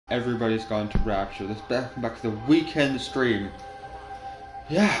everybody's gone to Rapture. Let's back to the weekend stream.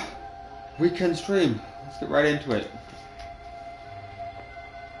 Yeah, weekend stream. Let's get right into it.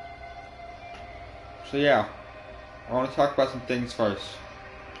 So yeah, I want to talk about some things first.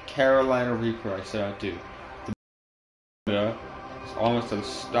 Carolina Reaper, I said I'd do. The it's almost at a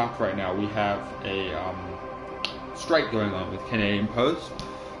stop right now. We have a strike going on with Canadian Post.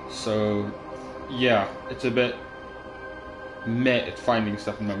 So yeah, it's a bit meh at finding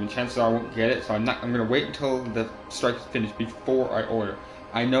stuff at the moment. Chances are I won't get it, so I'm gonna wait until the strike is finished before I order.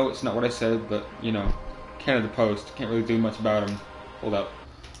 I know it's not what I said, but you know, Canada Post, can't really do much about them. Hold up.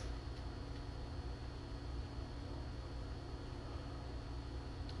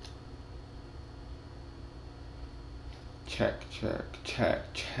 Check.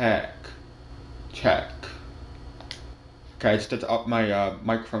 Okay, I just had to up my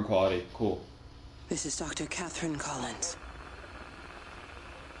microphone quality. Cool. This is Dr. Catherine Collins.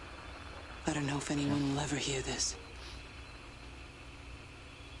 I don't know if anyone will ever hear this.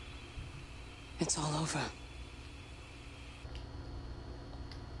 It's all over.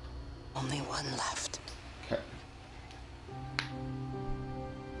 Only one left. Okay.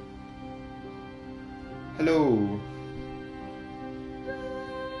 Hello.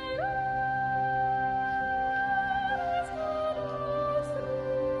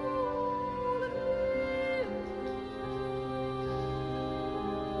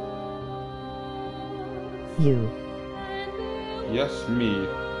 You. Yes, me.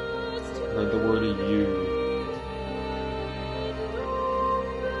 Heard the word you.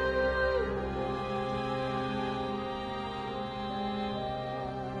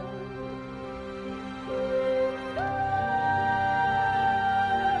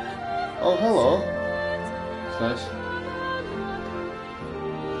 Oh, hello. That's nice.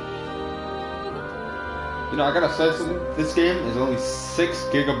 You know, I gotta say something. This game is only 6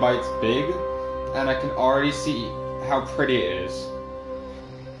 gigabytes big, and I can already see how pretty it is.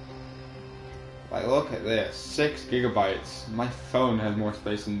 Like, look at this. 6 gigabytes. My phone has more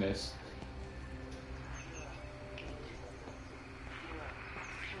space than this.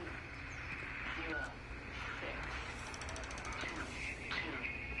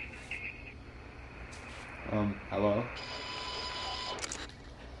 Hello?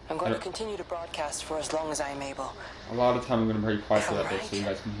 I'm going to continue to broadcast for as long as I am able. A lot of time I'm going to be very quiet for that bit so you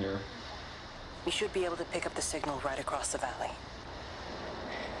guys can hear. We should be able to pick up the signal right across the valley.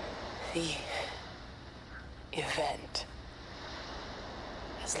 The event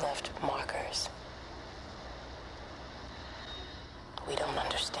has left markers. We don't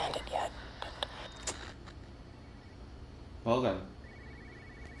understand it yet, but... Well then.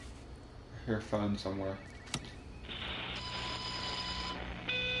 I hear a phone somewhere.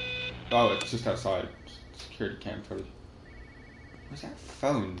 Oh, it's just outside. Security cam footage. Where's that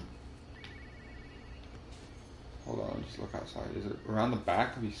phone? Hold on, just look outside. Is it around the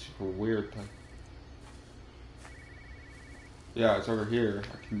back? It'd be super weird. Yeah, it's over here.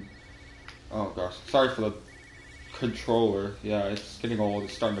 I can... Oh gosh, sorry for the controller. Yeah, it's getting old.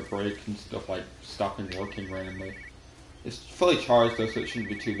 It's starting to break and stuff, like stopping working randomly. It's fully charged though, so it shouldn't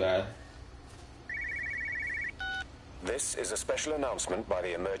be too bad. This is a special announcement by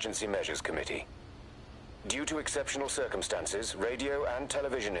the Emergency Measures Committee. Due to exceptional circumstances, radio and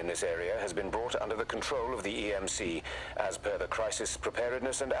television in this area has been brought under the control of the EMC as per the Crisis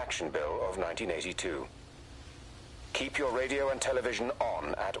Preparedness and Action Bill of 1982. Keep your radio and television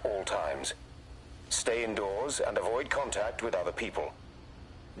on at all times. Stay indoors and avoid contact with other people.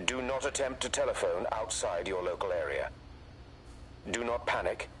 Do not attempt to telephone outside your local area. Do not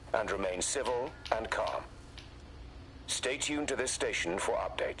panic and remain civil and calm. Stay tuned to this station for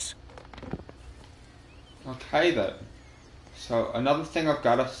updates. Okay then. So another thing I've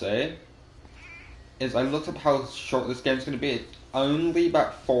gotta say is I looked up how short this game's gonna be. It's only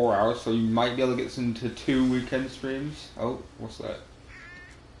about 4 hours, so you might be able to get this into 2 weekend streams. Oh, what's that?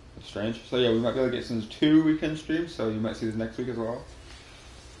 That's strange. So yeah, we might be able to get this into 2 weekend streams, so you might see this next week as well.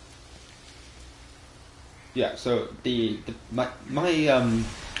 Yeah, so my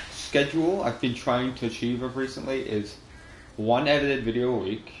schedule I've been trying to achieve of recently is 1 edited video a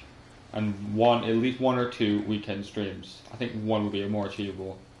week and at least 1 or 2 weekend streams. I think 1 will be more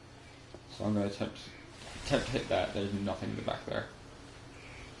achievable. So I'm gonna attempt to hit that. There's nothing in the back there.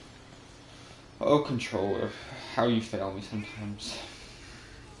 Oh, controller, how you fail me sometimes.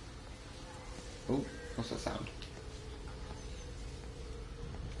 Oh, what's that sound?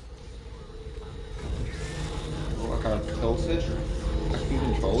 Oh, I got a tilted. I can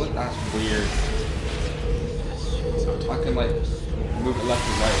control it? That's weird. I can like move it left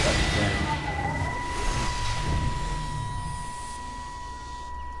and right, that's strange.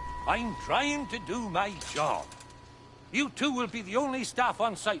 I'm trying to do my job. You two will be the only staff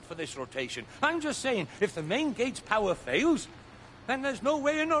on site for this rotation. I'm just saying, if the main gate's power fails, then there's no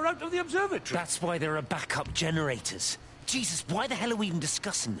way in or out of the observatory. That's why there are backup generators. Jesus, why the hell are we even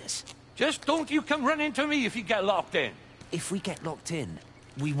discussing this? Just don't you come running to me if you get locked in. If we get locked in,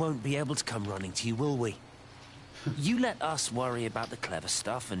 we won't be able to come running to you, will we? You let us worry about the clever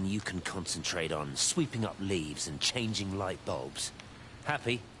stuff, and you can concentrate on sweeping up leaves and changing light bulbs.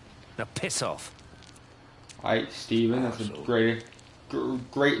 Happy? Now piss off. Alright, Steven, that's a great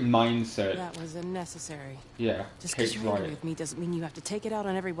mindset. That was unnecessary. Yeah, Just because Kate's you're angry right. with me doesn't mean you have to take it out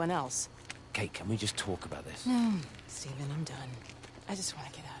on everyone else. Kate, can we just talk about this? Steven, I'm done. I just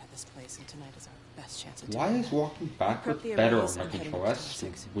want to get out of this place, and tonight is our best chance of doing Why that. is walking backwards the better arrays on my and heading control? to That's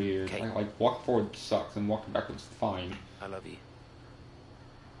 26. weird. Okay. Like, walk forward sucks and walking backwards is fine. I love you.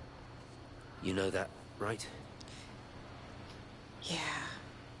 You know that, right? Yeah,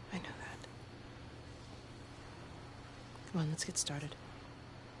 I know that. Come on, let's get started.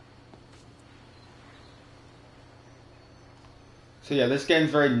 So yeah, this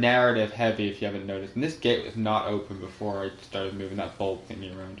game's very narrative heavy if you haven't noticed. And this gate was not open before I started moving that bulb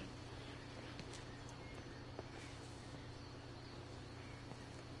thingy around.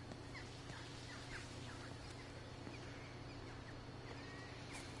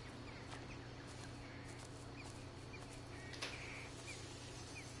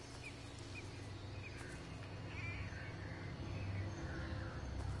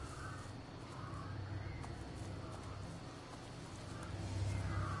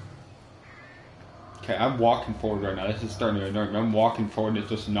 Okay, I'm walking forward right now. This is starting to annoy me. I'm walking forward and it's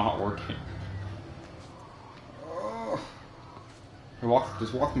just not working.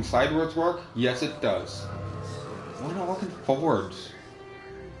 Does walking sideways work? Yes, it does. Why not walking forwards?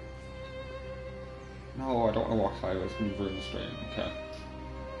 No, I don't want to walk sideways. Move really straight. Okay.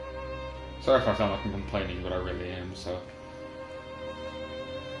 Sorry if I sound like I'm complaining, but I really am, so...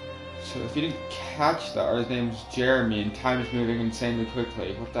 So if you didn't catch that, his name's Jeremy, and time is moving insanely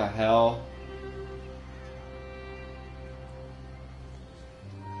quickly. What the hell?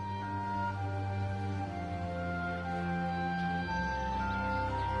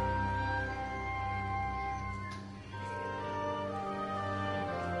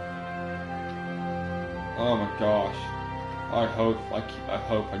 Oh my gosh. I hope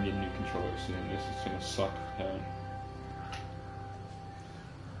I get a new controller soon. This is gonna suck down.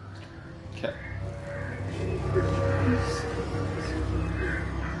 Okay.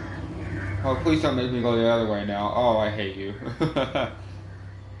 Oh, please don't make me go the other way now. Oh, I hate you.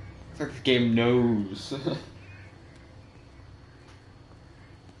 It's like this game knows.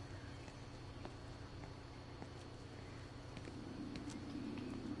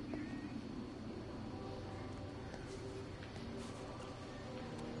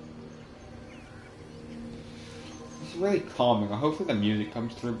 It's really calming. Hopefully the music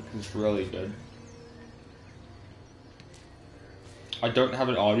comes through because it's really good. I don't have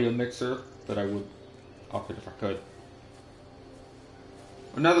an audio mixer, but I would up it if I could.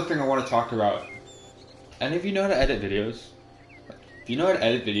 Another thing I want to talk about. Any of you know how to edit videos? If you know how to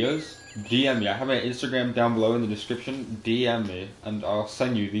edit videos, DM me. I have an Instagram down below in the description. DM me, and I'll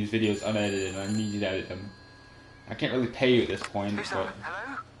send you these videos unedited, and I need you to edit them. I can't really pay you at this point, Who's but... that?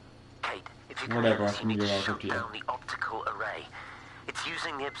 Hello? Kate, if you Whatever, I can can you give need it to up to shut you. down the optical array. It's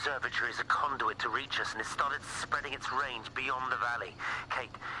using the observatory as a conduit to reach us, and it started spreading its range beyond the valley. Kate,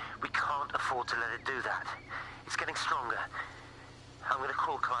 we can't afford to let it do that. It's getting stronger. I'm going to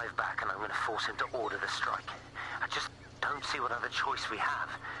call Clive back, and I'm going to force him to order the strike. I just don't see what other choice we have.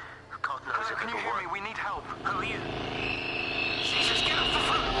 God knows if Can you hear me? We need help. Who are you? Jesus, get off the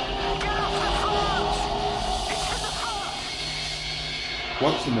phone! Get off the phone! It's in the phone!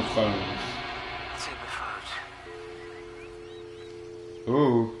 What's in the phones? It's in the phone.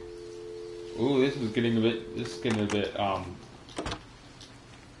 Ooh. Ooh, this is getting a bit, I'm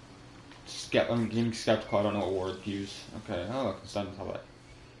getting skeptical, I don't know what word to use. Okay, oh look, it's done Satellite.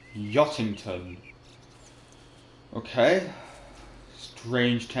 Yachtington. Okay.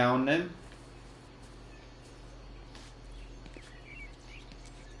 Strange town name.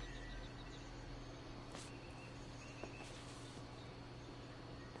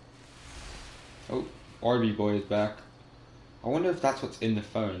 Oh, RB boy is back. I wonder if that's what's in the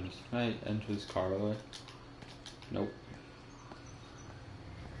phones. Can I enter this car by the way? Nope.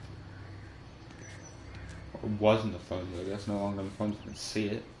 Or was in the phone, but I guess no longer on the phone, so I can see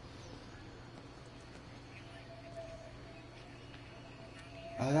it.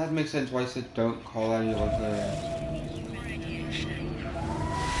 Oh, that makes sense why I said don't call out your local area.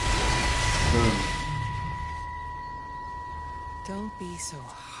 Boom. Don't be so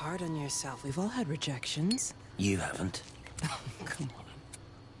hard on yourself. We've all had rejections. You haven't. Come on.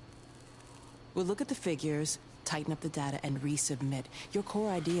 We'll look at the figures, tighten up the data, and resubmit. Your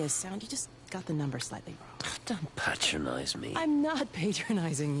core idea is sound. You just got the number slightly wrong. Don't patronize me. I'm not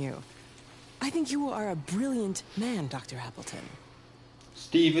patronizing you. I think you are a brilliant man, Dr. Appleton.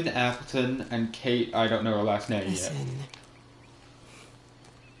 Stephen Appleton and Kate, I don't know her last name Listen. yet.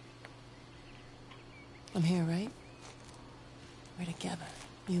 I'm here, right? We're together,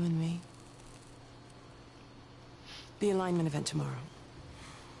 you and me. The alignment event tomorrow.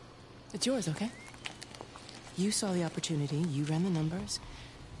 It's yours, okay? You saw the opportunity, you ran the numbers.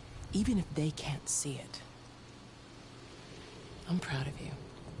 Even if they can't see it, I'm proud of you.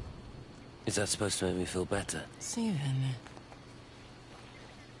 Is that supposed to make me feel better? Steven.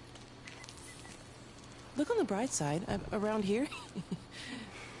 Look on the bright side. Around here,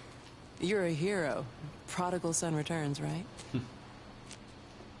 you're a hero. Prodigal son returns, right?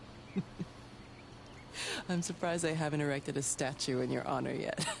 I'm surprised they haven't erected a statue in your honor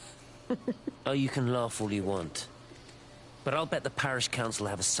yet. Oh, you can laugh all you want. But I'll bet the parish council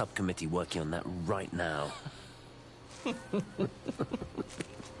have a subcommittee working on that right now.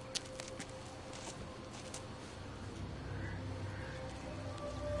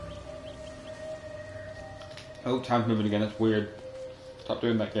 Oh, time's moving again, that's weird. Stop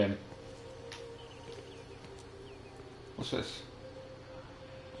doing that game. What's this?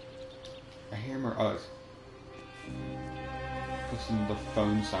 A hammer. Oh, it's... Listen to the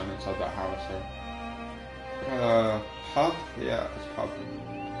phone sound inside that house there. Pub? Yeah, it's pub.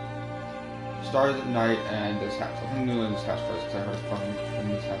 Stars at night and this house. I think new in this house first because I heard a phone from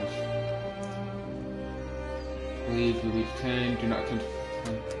this house. Leave, you be detained, do not attempt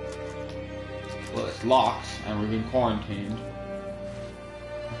to... Well, it's locked and we've been quarantined.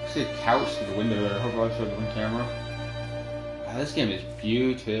 I see a couch through the window there. I hope I showed it on camera. Wow, this game is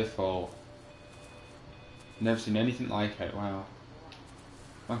beautiful. Never seen anything like it, wow.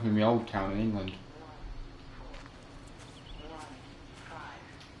 Like in the old town in England.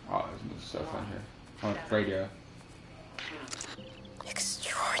 Oh, isn't this so fun here? Oh, it's radio.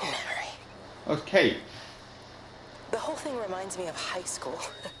 Extraordinary. Oh, it's Kate. The whole thing reminds me of high school.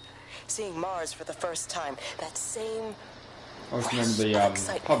 Seeing Mars for the first time. That same... Oh, it's remember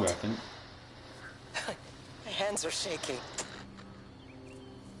the pub, I think. My hands are shaking.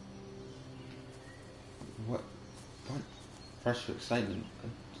 What fresh excitement.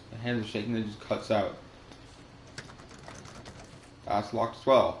 The hands are shaking and it just cuts out. That's locked as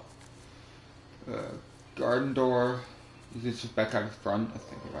well. Garden door. Is this just back out the front? I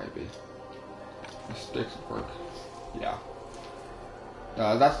think it might be. The sticks work. Yeah.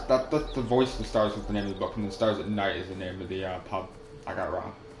 That's the voice of the stars was the name of the book, and the stars at night is the name of the pub. I got it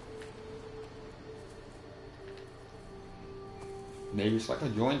wrong. Maybe it's like a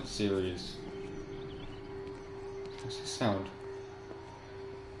joint series. What's the sound?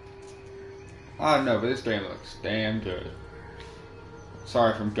 I don't know, but this game looks damn good.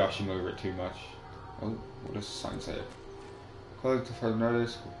 Sorry if I'm gushing over it too much. Oh, what does the sign say? Close to further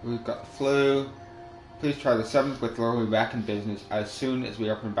notice. We've got the flu. Please try the 7th Whittler. We'll be back in business as soon as we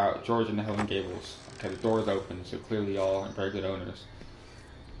open about George and Helen Gables. Okay, the door is open, so clearly y'all are very good owners.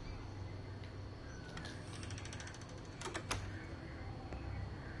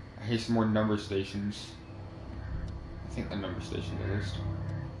 I hear some more number stations. I think the number station is.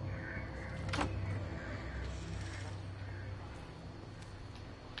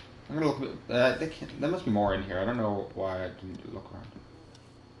 I'm gonna look at there must be more in here. I don't know why I didn't look around.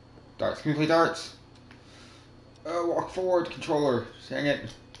 Darts. Can we play darts? Walk forward, controller. Dang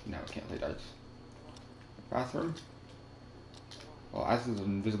it. No, I can't play darts. Bathroom? Well, as there's an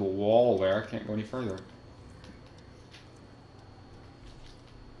invisible wall there, I can't go any further.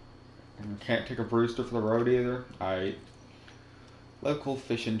 And we can't take a Brewster for the road either. Alright. Local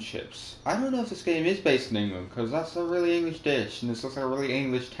fish and chips. I don't know if this game is based in England, because that's a really English dish, and this looks like a really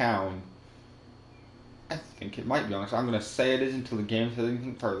English town. I think it might be honest. I'm going to say it is until the game says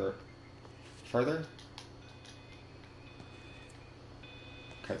anything further. Further?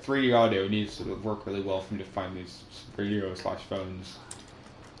 Okay, 3D audio needs to work really well for me to find these radio/phones.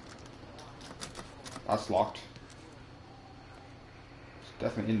 That's locked. It's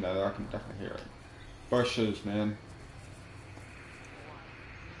definitely in there. I can definitely hear it. Bushes, man.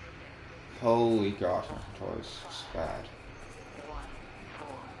 Holy gosh, my controller's bad.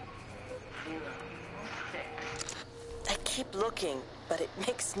 I keep looking, but it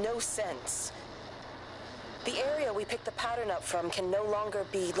makes no sense. The area we picked the pattern up from can no longer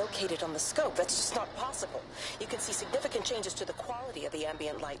be located on the scope. That's just not possible. You can see significant changes to the quality of the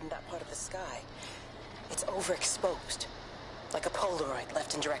ambient light in that part of the sky. It's overexposed. like a Polaroid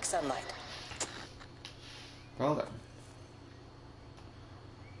left in direct sunlight. Well then.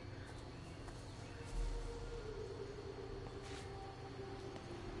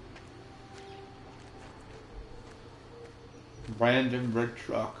 Random red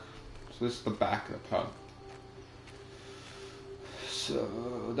truck. So this is the back of the pub.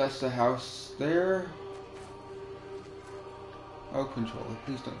 So that's the house there. Oh, controller,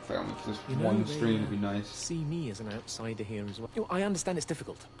 please don't fail me for this one stream, would be nice. See me as an outsider here as well. I understand it's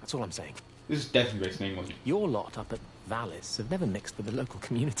difficult. That's all I'm saying. This is definitely based in England. Your lot up at Vallis have never mixed with the local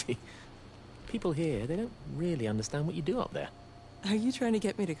community. People here, they don't really understand what you do up there. Are you trying to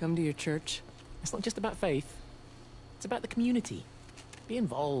get me to come to your church? It's not just about faith. It's about the community. Be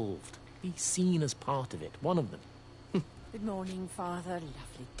involved. Be seen as part of it. One of them. Good morning, Father.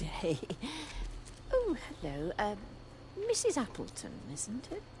 Lovely day. Oh, hello. Mrs. Appleton, isn't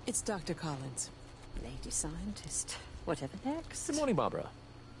it? It's Dr. Collins. Lady scientist. Whatever next. Good morning, Barbara.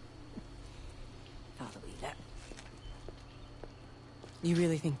 Father Wheeler. You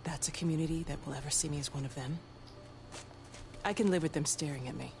really think that's a community that will ever see me as one of them? I can live with them staring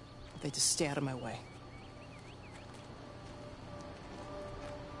at me. If they just stay out of my way.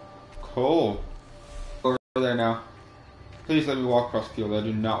 Cool. Over there now. Please let me walk across the field. I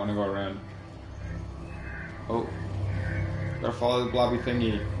do not want to go around. Oh. Gotta follow the blobby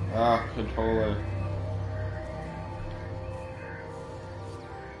thingy. Ah, controller.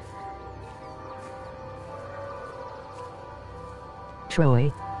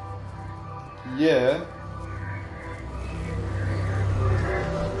 Troy. Yeah.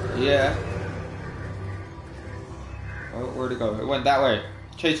 Yeah. Oh, where'd it go? It went that way.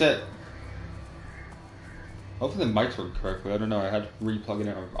 Chase it. Hopefully the mic's working correctly. I don't know. I had to re-plug it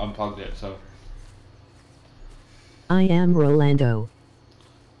in or unplugged it, so. I am Rolando.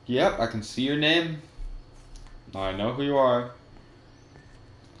 Yep, I can see your name. I know who you are.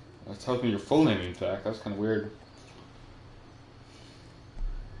 That tells me your full name, in fact. That's kind of weird.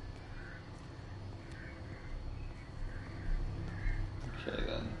 Okay,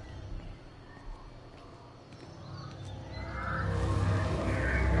 then.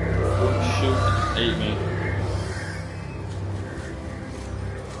 Oh, shoot. Ate me.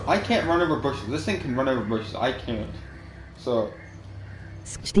 I can't run over bushes. This thing can run over bushes. I can't. So.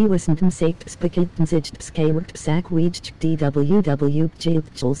 Stiwissenden sekt spikenten zit skewert psak weegt dww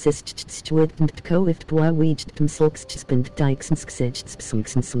jilsist stwident koift boa weegt pumsolkst spint dijksens gsegt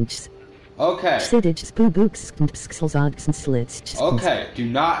psunksens. Okay. Sidage spoobooks and pskselzods and slits. Okay, do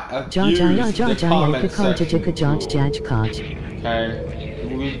not abuse the comment section. Okay,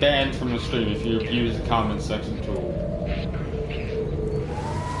 you will be banned from the stream if you abuse the comment section tool.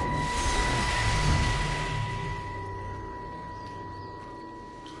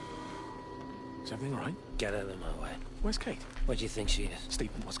 Is everything all right? Get out of my way. Where's Kate? Where do you think she is?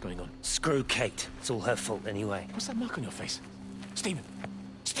 Stephen, what's going on? Screw Kate. It's all her fault anyway. What's that mark on your face? Stephen!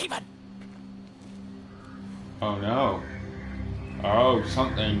 Stephen! Oh no. Oh,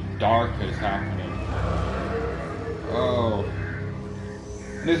 something dark is happening. Oh.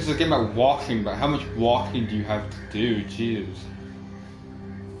 This is a game about walking, but how much walking do you have to do? Jesus.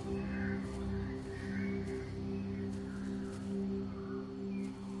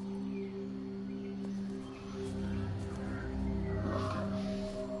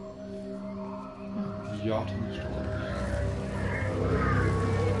 Yachting store.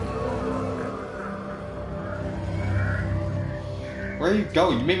 Where are you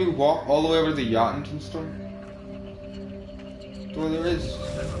going? You made me walk all the way over to the Yachtington store? Well, there is.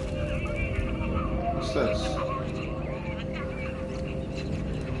 What's this?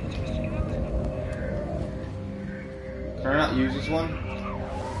 Can I not use this one?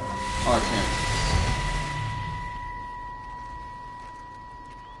 Oh, I can't.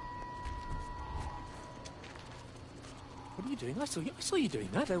 What are you doing? I saw you doing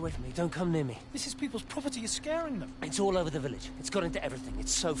that. Stay away from me. Don't come near me. This is people's property. You're scaring them. It's all over the village. It's got into everything.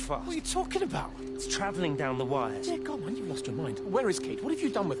 It's so fast. What are you talking about? It's travelling down the wires. Dear God, man, you've lost your mind. Where is Kate? What have you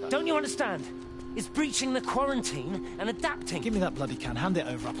done with her? Don't you understand? It's breaching the quarantine and adapting. Give me that bloody can. Hand it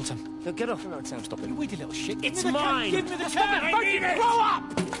over, Appleton. No, get off. No, Sam, stop it. You weedy little shit. Give It's me the mine. Can. Give me the Stop can. it. I need it. Grow up!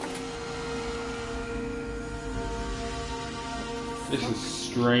 This is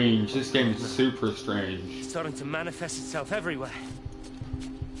strange. This game is super strange. It's starting to manifest itself everywhere.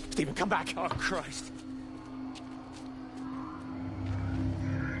 Stephen, come back. Oh, Christ.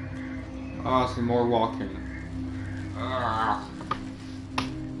 Ah, some more walking. Ah.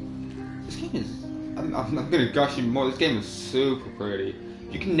 This game is... I'm gonna gush even more. This game is super pretty.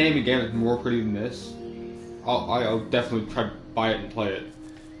 If you can name a game that's more pretty than this, I'll definitely try to buy it and play it.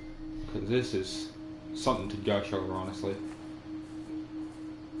 Because this is something to gush over, honestly.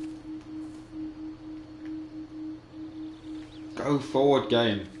 Go forward,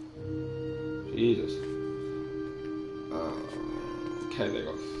 game. Jesus. Okay, there you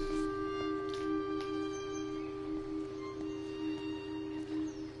go.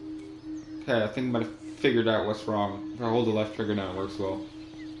 Okay, I think I might have figured out what's wrong. If I hold the left trigger now, it works well.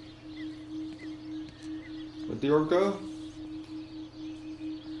 Where'd the orb go?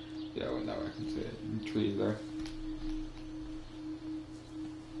 Yeah, well, now I can see it in the trees there.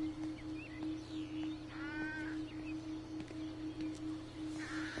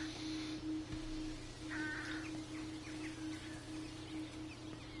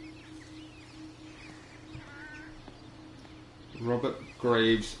 Robert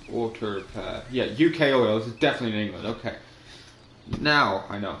Graves Auto Repair. Yeah, UK oil. This is definitely in England. Okay. Now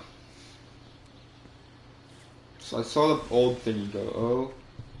I know. So I saw the old thing and go, oh.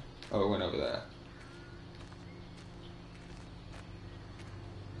 Oh, it went over there.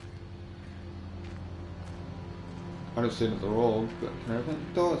 I don't see another old, but can I open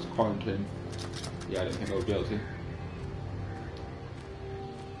the door? It's quarantine. Yeah, I didn't think I would be able to.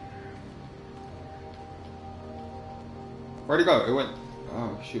 Where'd it go? It went.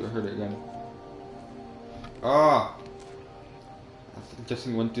 Oh shoot! I heard it again. Ah! I'm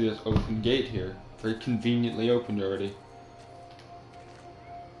guessing it went through this open gate here. Very conveniently opened already.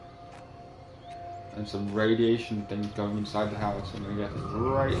 And some radiation things going inside the house. I'm gonna get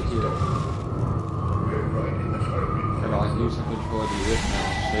right here. And I'll use the controller to do this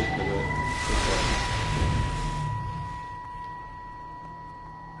now. Straight to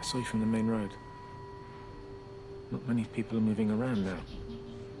I saw you from the main road. Not many people are moving around now.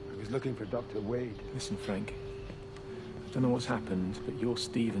 I was looking for Dr. Wade. Listen, Frank. I don't know what's happened, but your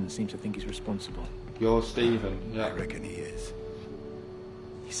Stephen seems to think he's responsible. Your Stephen, yeah. I reckon he is.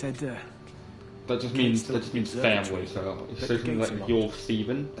 He said, that just means family, so it's certainly like your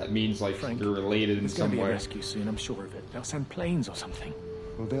Stephen. That means like Frank, you're related in some way. There's gonna be a rescue soon, I'm sure of it. They'll send planes or something.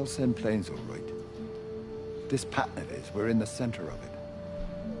 Well, they'll send planes, all right. This pattern of his, we're in the center of it.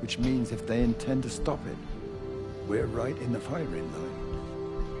 Which means if they intend to stop it, we're right in the firing line.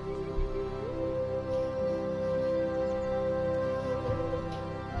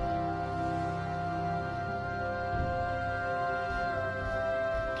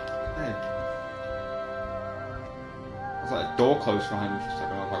 Hey. I was like, a door closed behind me for a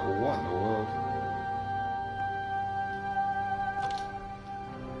second. I was like, well, what in the world?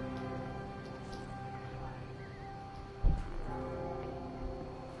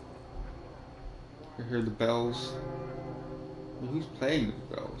 I hear the bells. Well, who's playing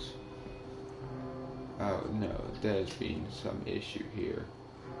the bells? Oh no, there's been some issue here.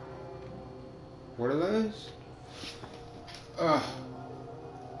 What are those? Ugh.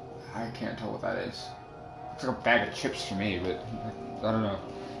 I can't tell what that is. Looks like a bag of chips to me, but I don't know.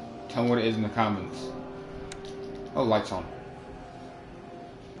 Tell me what it is in the comments. Oh, lights on.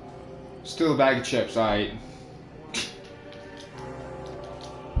 Still a bag of chips, I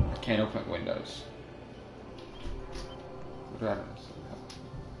can't open up windows. What do I do?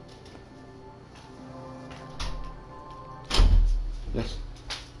 Yes.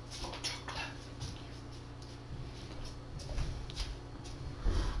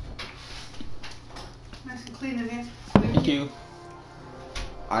 Nice and clean in here. Thank you.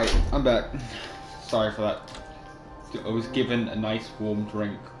 I'm back. Sorry for that. I was given a nice warm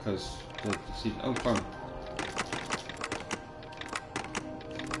drink because oh, phone.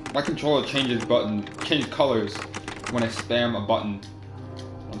 My controller changes colors when I spam a button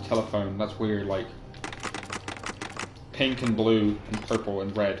on telephone. That's weird, like pink and blue and purple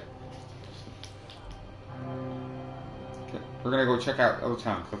and red. Okay, we're gonna go check out Old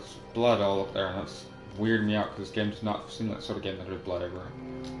Town because there's blood all up there, and that's weirding me out because this game's not seem like sort of game that there's blood everywhere.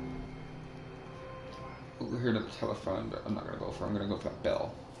 We're here at the telephone, but I'm not gonna go for it. I'm gonna go for that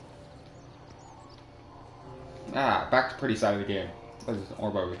bell. Ah, back to pretty side of the game. There's an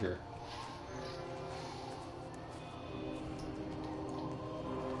orb over here.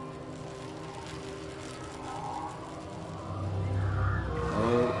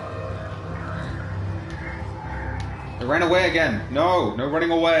 It ran away again. No, no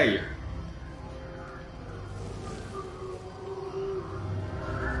running away.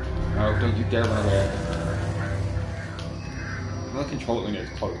 No, don't you dare run away. I'm gonna control it when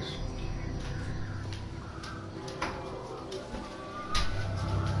it's close.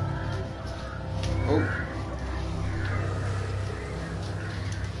 Oh.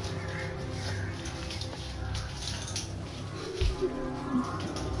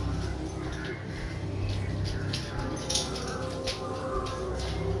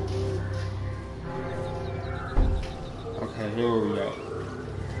 Okay, here we go.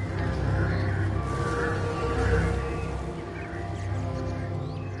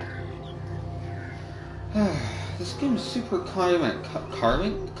 game is super calming.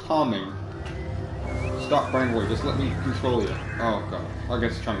 Calming. Stop running away. Just let me control you. Oh god. I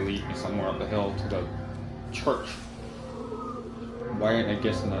guess it's trying to lead me somewhere up the hill to the church. Why ain't I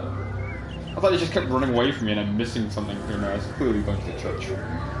guessing that? I thought you just kept running away from me and I'm missing something here now. It's clearly going to the church.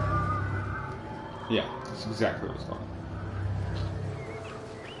 Yeah, that's exactly what it's going.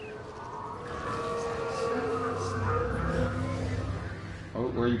 Oh,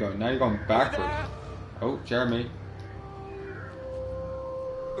 where are you going? Now you're going backwards. Oh, Jeremy.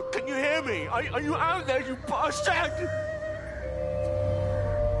 Can you hear me? Are you out there, you bastard?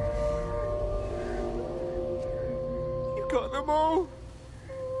 You got them all?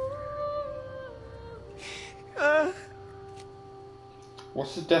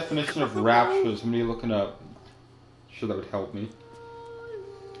 What's the definition of rapture? Somebody looking up. Sure, that would help me.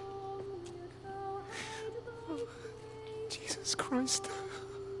 Jesus Christ.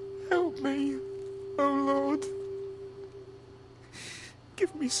 Help me. Oh Lord.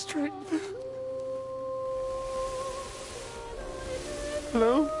 Give me strength.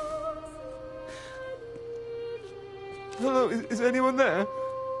 Hello? Hello, is anyone there?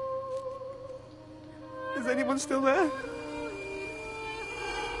 Is anyone still there?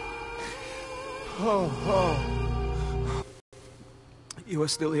 Oh. You are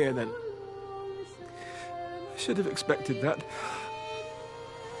still here then. I should have expected that.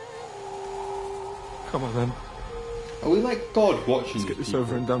 Come on then. Are we like God watching? Let's get this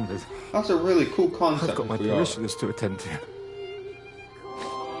over and done with. That's a really cool concept. I've got my parishioners to attend to.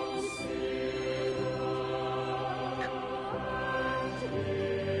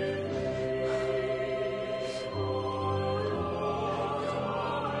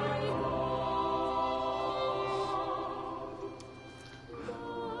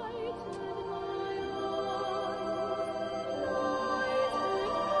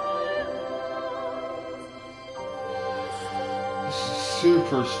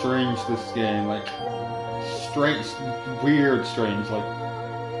 Super strange, this game, like strange, weird strange, like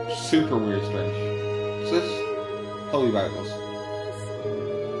super weird strange. What's this? Holy Bibles.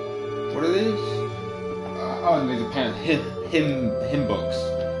 What are these? Oh, and these are pen hymn books.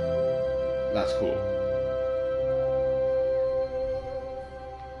 That's cool.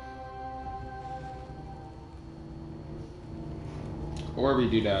 Or we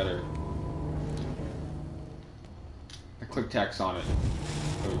do that, or click text on it.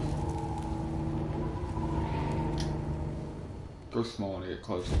 Oof. Go small when you get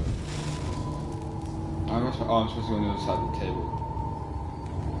close to it. I'm supposed to go on the other side of the table.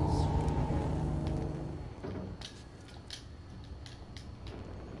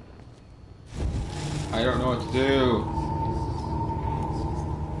 I don't know what to do.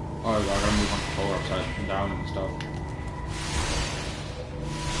 Oh, I gotta move on the floor upside and down and stuff.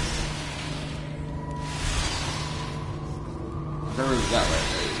 That way.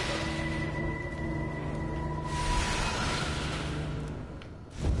 There you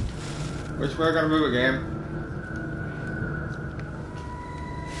go. Which way I gotta move it, game?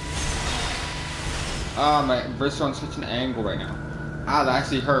 Ah, my wrist on such an angle right now. Ah, that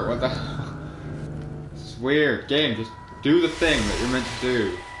actually hurt. What the hell? This is weird. Game, just do the thing that you're meant to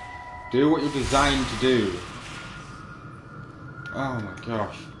do. Do what you're designed to do. Oh my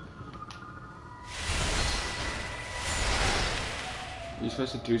gosh. Are you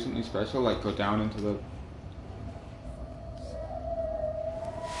supposed to do something special, like go down into the...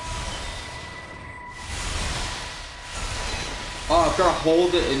 Oh, I've got to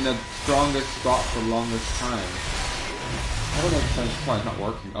hold it in the strongest spot for the longest time. I don't know if it's not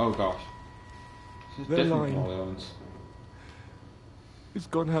working. Oh gosh. This is different from all the other ones. It's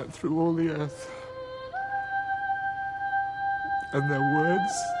gone out through all the earth. And their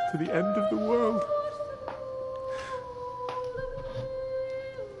words to the end of the world.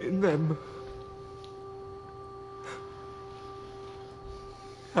 In them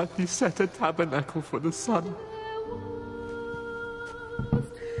hath he set a tabernacle for the sun.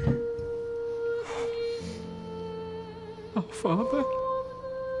 Our Father,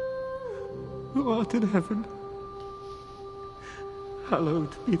 who art in heaven,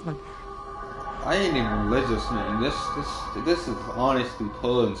 hallowed be thy name. I ain't even religious, man. This is honestly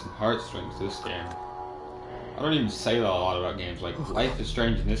pulling some heartstrings, this game. I don't even say that a lot about games. Like, Life is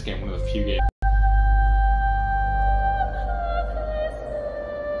Strange in this game, one of the few games.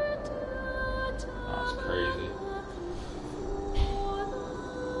 That's crazy.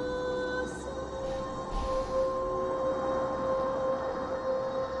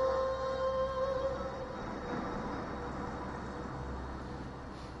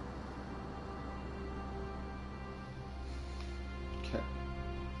 Okay.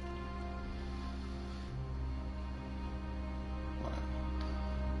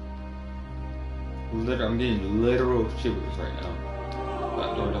 I'm getting literal shivers right now.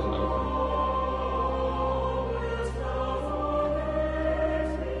 That door doesn't open.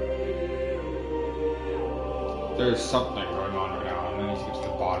 There's something going on right now, and I need to get to the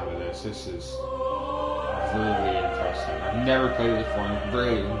bottom of this. This is really interesting. I've never played this before, and it's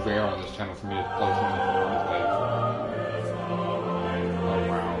very rare on this channel for me to play something I've never played before. Oh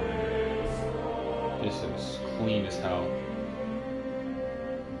wow. This is clean as hell.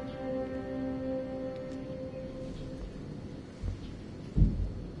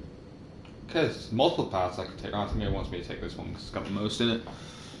 Because multiple paths I could take. I think it wants me to take this one because it's got the most in it.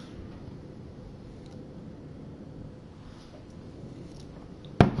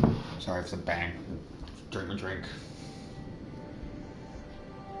 Sorry for the bang. Drink my drink.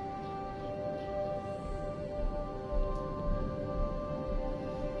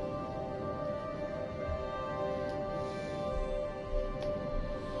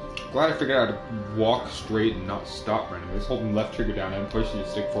 Glad I figured out how to walk straight and not stop randomly. Just holding left trigger down and pushing the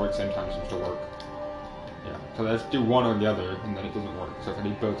stick forward at the same time seems to work. Yeah, so I have to do one or the other, and then it doesn't work. So if I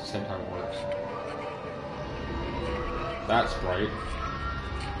do both at the same time, it works. That's right.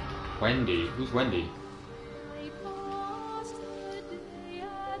 Wendy. Who's Wendy?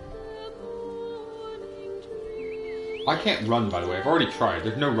 I can't run, by the way. I've already tried.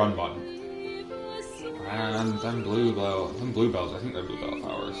 There's no run button. And them bluebells. I think they're bluebell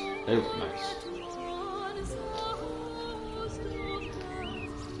flowers. They look nice.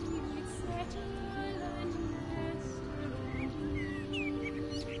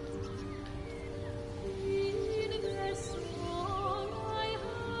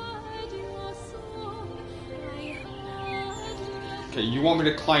 Okay, you want me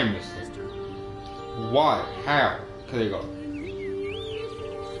to climb this thing? Why? How? Okay, there you go.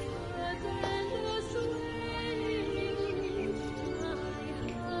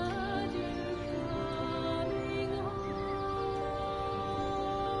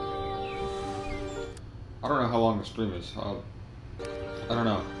 I don't know how long the stream is. I don't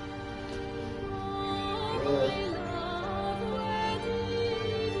know.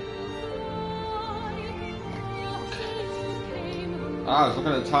 I was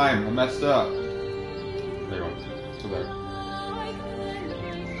looking at the time. I messed up. There you go. So there.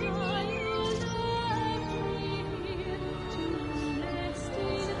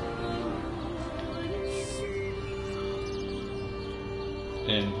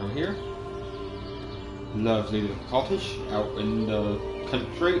 In from here. Lovely little cottage out in the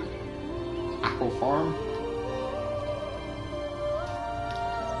country. Apple farm.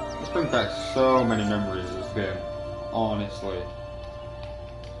 This brings back so many memories of this game. Honestly.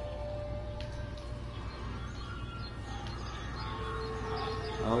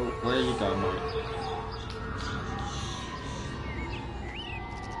 Oh, where are you going, mate?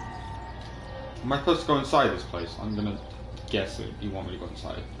 Am I supposed to go inside this place? I'm gonna guess that you want me to go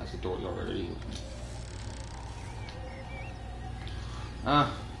inside. That's the door you already opened.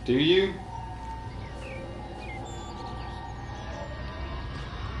 Ah, do you?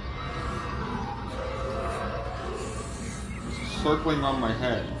 It's circling on my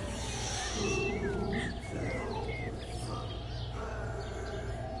head.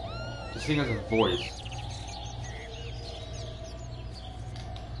 This thing has a voice.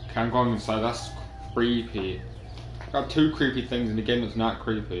 Okay, I'm going inside. That's creepy. I've got two creepy things in the game that's not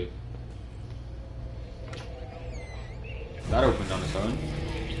creepy. That opened on its own.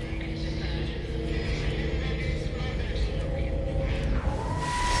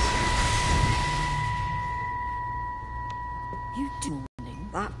 You do.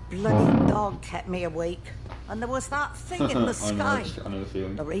 That bloody dog kept me awake. And there was that thing in the sky. I know the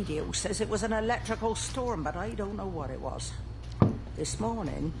feeling. The radio says it was an electrical storm, but I don't know what it was. This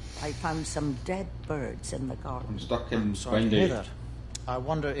morning, I found some dead birds in the garden. I'm stuck in Sorry to hear that. I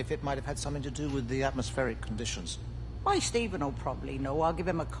wonder if it might have had something to do with the atmospheric conditions. Why, Stephen will probably know. I'll give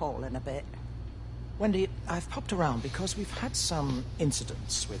him a call in a bit. Wendy, I've popped around because we've had some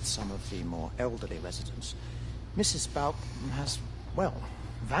incidents with some of the more elderly residents. Mrs. Balk has, well,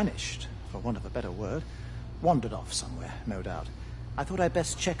 vanished, for want of a better word. Wandered off somewhere, no doubt. I thought I'd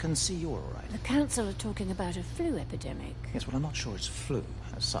best check and see you're all right. The council are talking about a flu epidemic. Yes, well, I'm not sure it's flu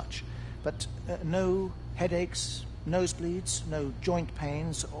as such. But no headaches, nosebleeds, no joint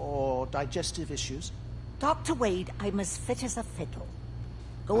pains or digestive issues? Dr. Wade, I'm as fit as a fiddle.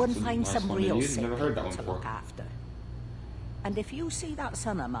 Go and find some real sick people to look after. And if you see that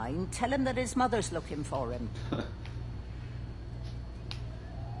son of mine, tell him that his mother's looking for him.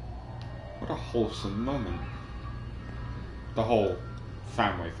 What a wholesome moment. The whole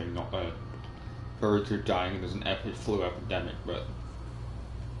family thing, not the birds are dying and there's an epic flu epidemic, but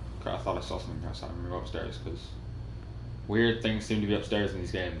I thought I saw something outside when we were upstairs, because weird things seem to be upstairs in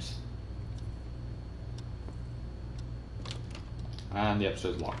these games. And the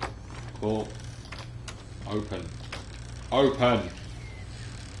upstairs locked. Cool. Open. Open!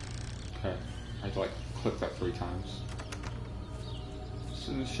 Okay. I had to like click that 3 times. It's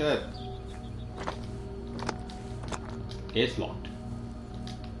in the shed. It's locked.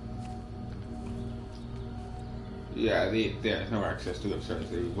 Yeah, there's no access to the upstairs.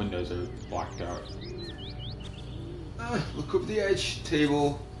 The windows are blacked out. Look up the edge.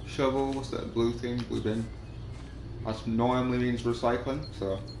 Table, shovel, what's that blue thing? Blue bin. That normally means recycling,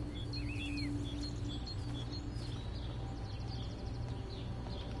 so.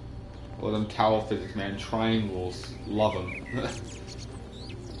 Well, them towel physics, man. Triangles. Love them.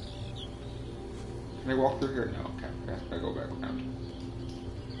 Can I walk through here? No, okay. I go back around.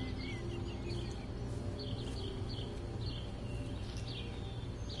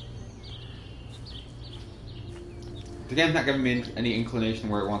 The game's not giving me any inclination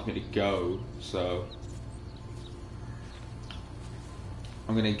where it wants me to go, so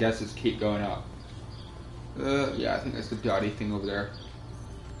I'm gonna guess it's keep going up. Yeah, I think that's the dotty thing over there.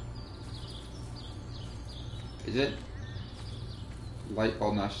 Is it? Light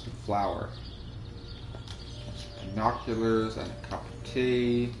bulb, not just a flower. Binoculars and a cup of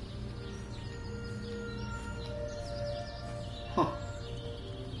tea. Huh.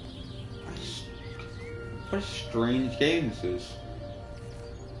 What a strange game this is.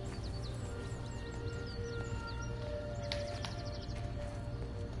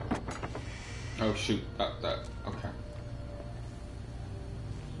 Oh shoot, that, okay.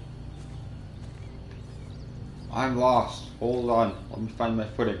 I'm lost. Hold on, let me find my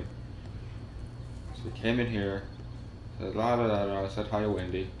footing. So we came in here, said la da da da, said hi to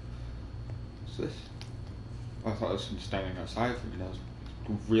Wendy. What's this? Oh, I thought it was standing outside for me. That was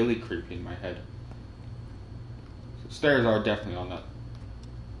really creepy in my head. So the stairs are definitely on that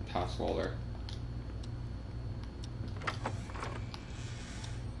task wall there.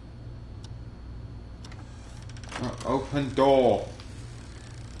 Oh, open door.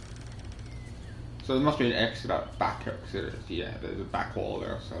 So there must be an exit out, back exit. Yeah, there's a back wall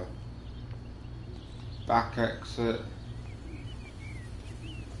there, so. Back exit.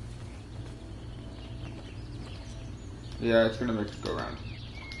 Yeah, it's gonna make us go around.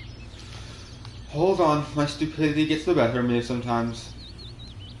 Hold on, my stupidity gets the better of me sometimes.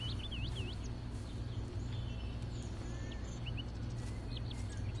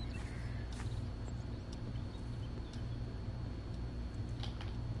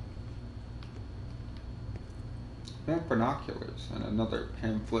 Binoculars and another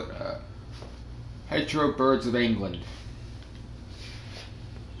pamphlet. Hedgerow Birds of England.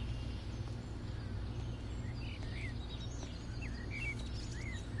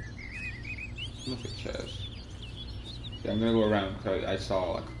 Look at chairs. Yeah, I'm gonna go around because I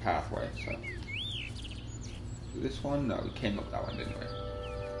saw like a pathway. So this one? No, we came up that one, didn't we?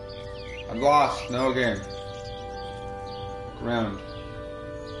 I'm lost. No game. Look around.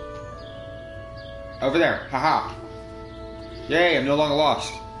 Over there. Haha. Yay, I'm no longer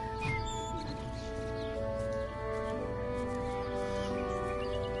lost.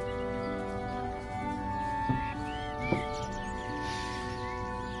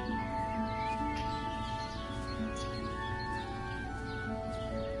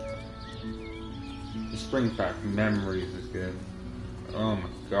 This brings back memories of this game. Oh my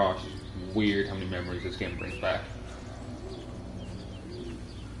gosh, it's weird how many memories this game brings back.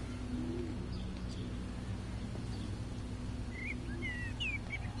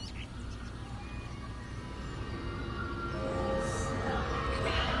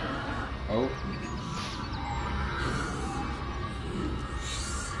 Oh.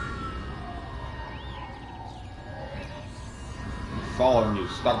 I'm following you.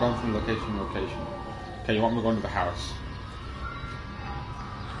 Stop going from location to location. Okay, you want me to go into the house?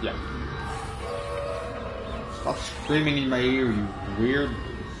 Yeah. Stop screaming in my ear, you weird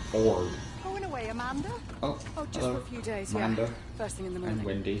orb. Going away, Amanda? Oh, just hello. for a few days, Amanda. yeah. First thing in the morning. And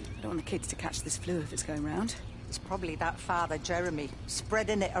Wendy. I don't want the kids to catch this flu if it's going round. It's probably that father, Jeremy,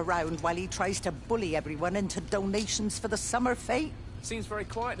 spreading it around while he tries to bully everyone into donations for the summer fete. Seems very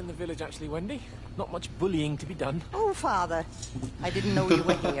quiet in the village, actually, Wendy. Not much bullying to be done. Oh, Father. I didn't know you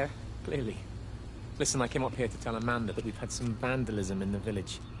were here. Clearly. Listen, I came up here to tell Amanda that we've had some vandalism in the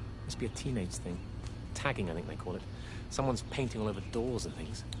village. Must be a teenage thing. Tagging, I think they call it. Someone's painting all over doors and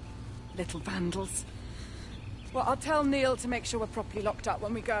things. Little vandals. Well, I'll tell Neil to make sure we're properly locked up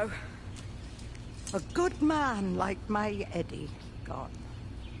when we go. A good man like my Eddie gone.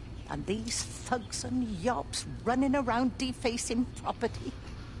 And these thugs and yops running around defacing property.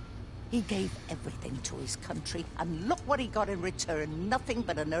 He gave everything to his country, and look what he got in return. Nothing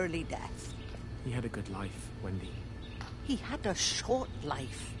but an early death. He had a good life, Wendy. He had a short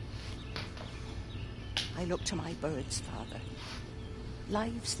life. I look to my birds, Father.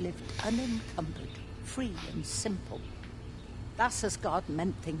 Lives lived unencumbered, free and simple. That's as God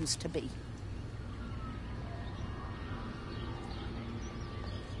meant things to be.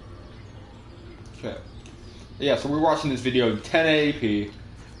 Okay. Yeah, so we're watching this video in 1080p,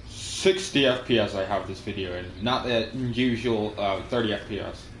 60 FPS I have this video in, not the usual 30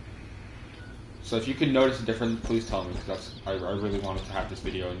 FPS. So if you can notice a difference, please tell me, because I really wanted to have this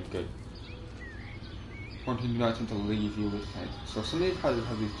video in good. Quarantine nights to leave you with things. So some of these have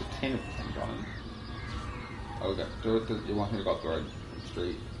these detainable things on them. Okay, you want me to go up the right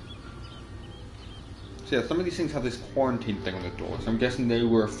street. So yeah, some of these things have this quarantine thing on the door, so I'm guessing they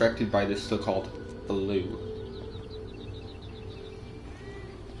were affected by this so-called blue.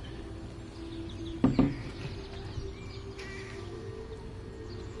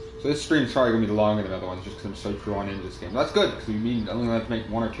 So this stream's probably going to be longer than other ones just because I'm so drawn into this game. That's good, because we mean I'm only going to have to make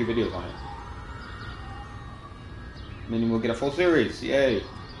 1 or 2 videos on it. Meaning we'll get a full series, yay!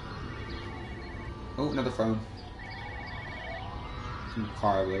 Oh, another phone. Some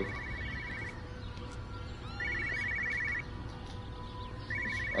car I live.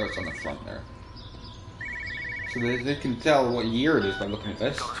 Oh, it's on the front there. So they can tell what year it is by looking at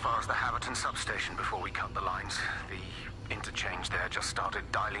this. Got as far as the Haverton substation before we cut the lines. The interchange there just started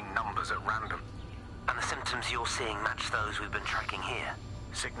dialing numbers at random. And the symptoms you're seeing match those we've been tracking here?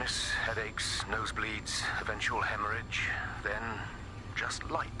 Sickness, headaches, nosebleeds, eventual hemorrhage, then just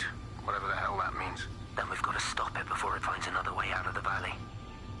light. Whatever the hell that means. Then we've got to stop it before it finds another way out of the valley.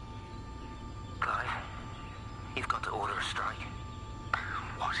 Clive, you've got to order a strike.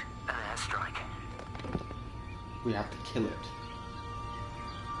 What? An airstrike. We have to kill it.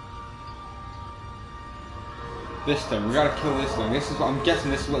 This thing, we gotta kill this thing. This is what I'm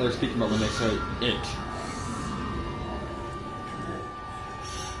guessing. This is what they're speaking about when they say it.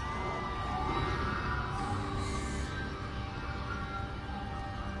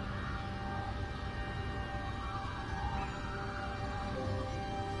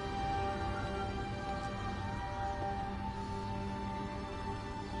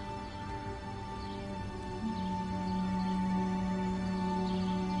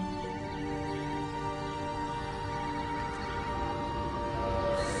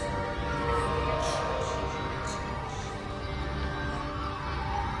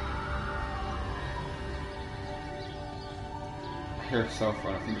 I hear a cell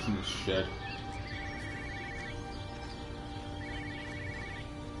phone. I think it's in the shed.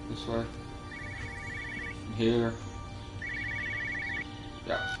 This way. Here.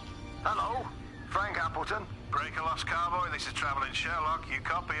 Yeah. Hello, Frank Appleton. Breaker lost cowboy, this is Traveling Sherlock. You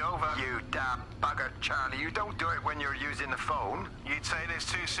copy, over. You damn bugger, Charlie. You don't do it when you're using the phone. You'd say this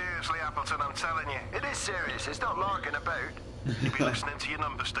too seriously, Appleton, I'm telling you. It is serious, it's not larking about. You be listening to your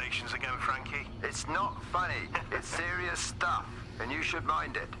number stations again, Frankie. It's not funny. It's serious stuff, and you should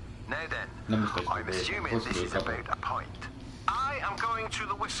mind it. Now then, I'm assuming this is about a point. I am going to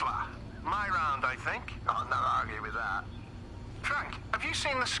the Whistler. My round, I think. I'll not argue with that. Frank, have you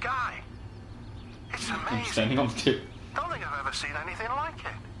seen the sky? It's amazing. I'm standing on the tip. Don't think I've ever seen anything like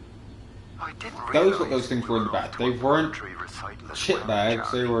it. I didn't realize That was what those things were in the back. They weren't shit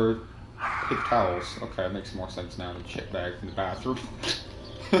bags, they were big towels. Okay, it makes more sense now than shit bags in the bathroom.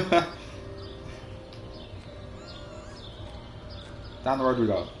 Down the road we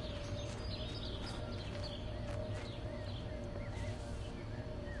go.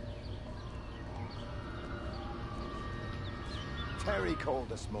 Terry called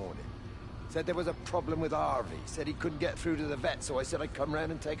this morning. Said there was a problem with Harvey. Said he couldn't get through to the vet, so I said I'd come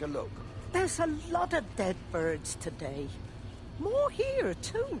round and take a look. There's a lot of dead birds today. More here,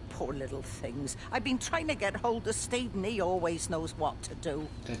 too, poor little things. I've been trying to get hold of Steve, and he always knows what to do.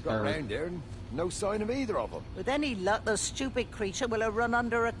 Got round here and no sign of either of them. With any luck, the stupid creature will have run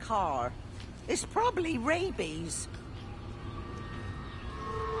under a car. It's probably rabies.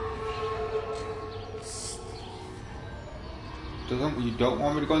 You don't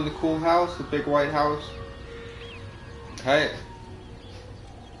want me to go in the cool house, the big white house? Okay.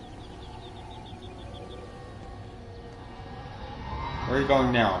 Where are you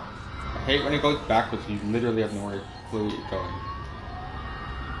going now? I hate when it goes backwards, you literally have nowhere clue where you're going.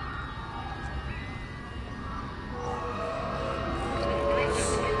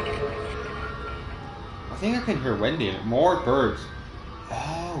 I think I can hear Wendy in it. More birds.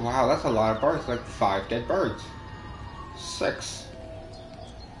 Oh wow, that's a lot of birds. Like 5 dead birds. 6.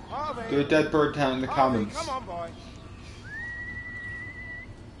 Do a dead bird count in the comments. Come on, boy.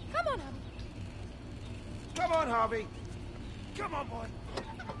 Come on, Come on, Harvey. Come on, boy.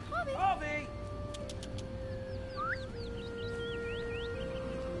 Harvey! Harvey!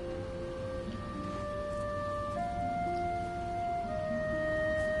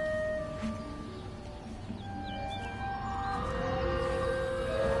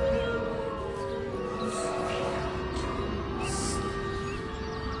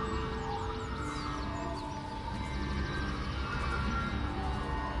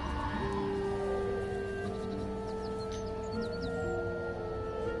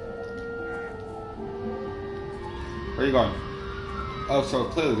 Where are you going? Oh, so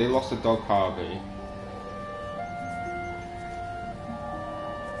clearly they lost a dog, Harvey.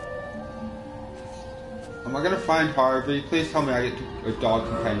 Am I gonna find Harvey? Please tell me I get a dog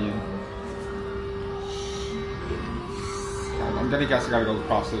companion. I'm gonna guess I gotta go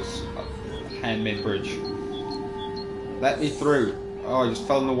across this handmade bridge. Let me through. Oh, I just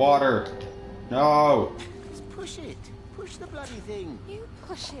fell in the water. No! Just push it. Push the bloody thing. You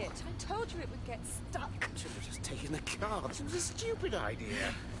push it. I told you it would get stuck. Should have just taken the car. It was a stupid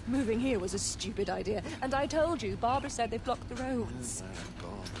idea. Moving here was a stupid idea. And I told you, Barbara said they've blocked the roads.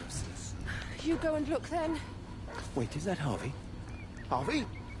 Barbara says. You go and look then. Wait, is that Harvey? Harvey?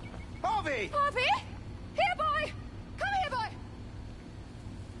 Harvey! Harvey! Here, boy! Come here, boy!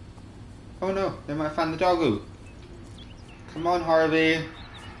 Oh no, they might find the doggo. Come on, Harvey.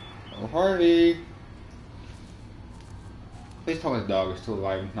 Oh, Harvey. Please tell me the dog is still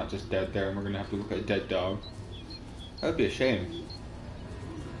alive and not just dead there and we're gonna have to look at a dead dog. That would be a shame.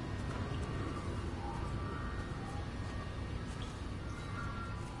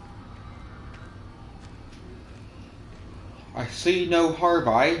 I see no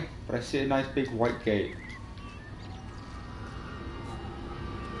Harvey, but I see a nice big white gate.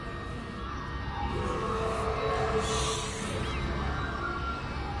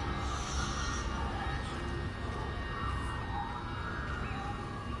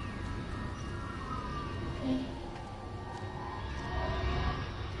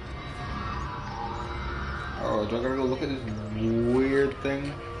 Oh, do I gotta go look at this weird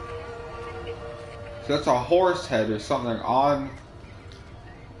thing? So that's a horse head or something on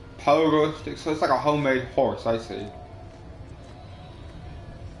pogo stick. So it's like a homemade horse, I see.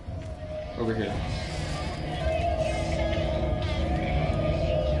 Over here.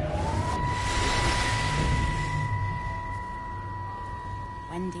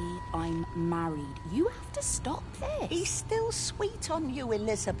 Wendy, I'm married. You have to stop this. He's still sweet on you,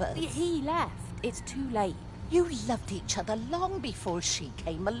 Elizabeth. He left. It's too late. You loved each other long before she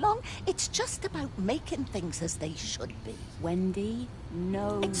came along. It's just about making things as they should be. Wendy,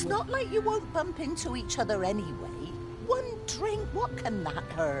 no. It's not like you won't bump into each other anyway. One drink, what can that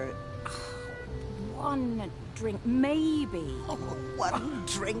hurt? One drink, maybe. Oh, one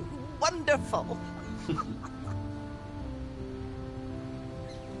drink, wonderful.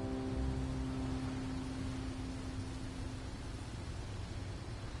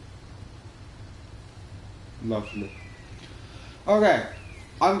 Lovely. Okay,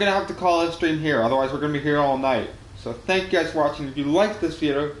 I'm gonna have to call this stream here, otherwise we're gonna be here all night. So thank you guys for watching. If you liked this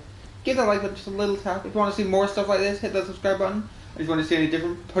video, give that like button just a little tap. If you want to see more stuff like this, hit that subscribe button. If you want to see any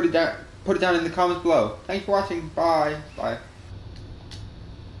different, put it down in the comments below. Thanks for watching. Bye. Bye.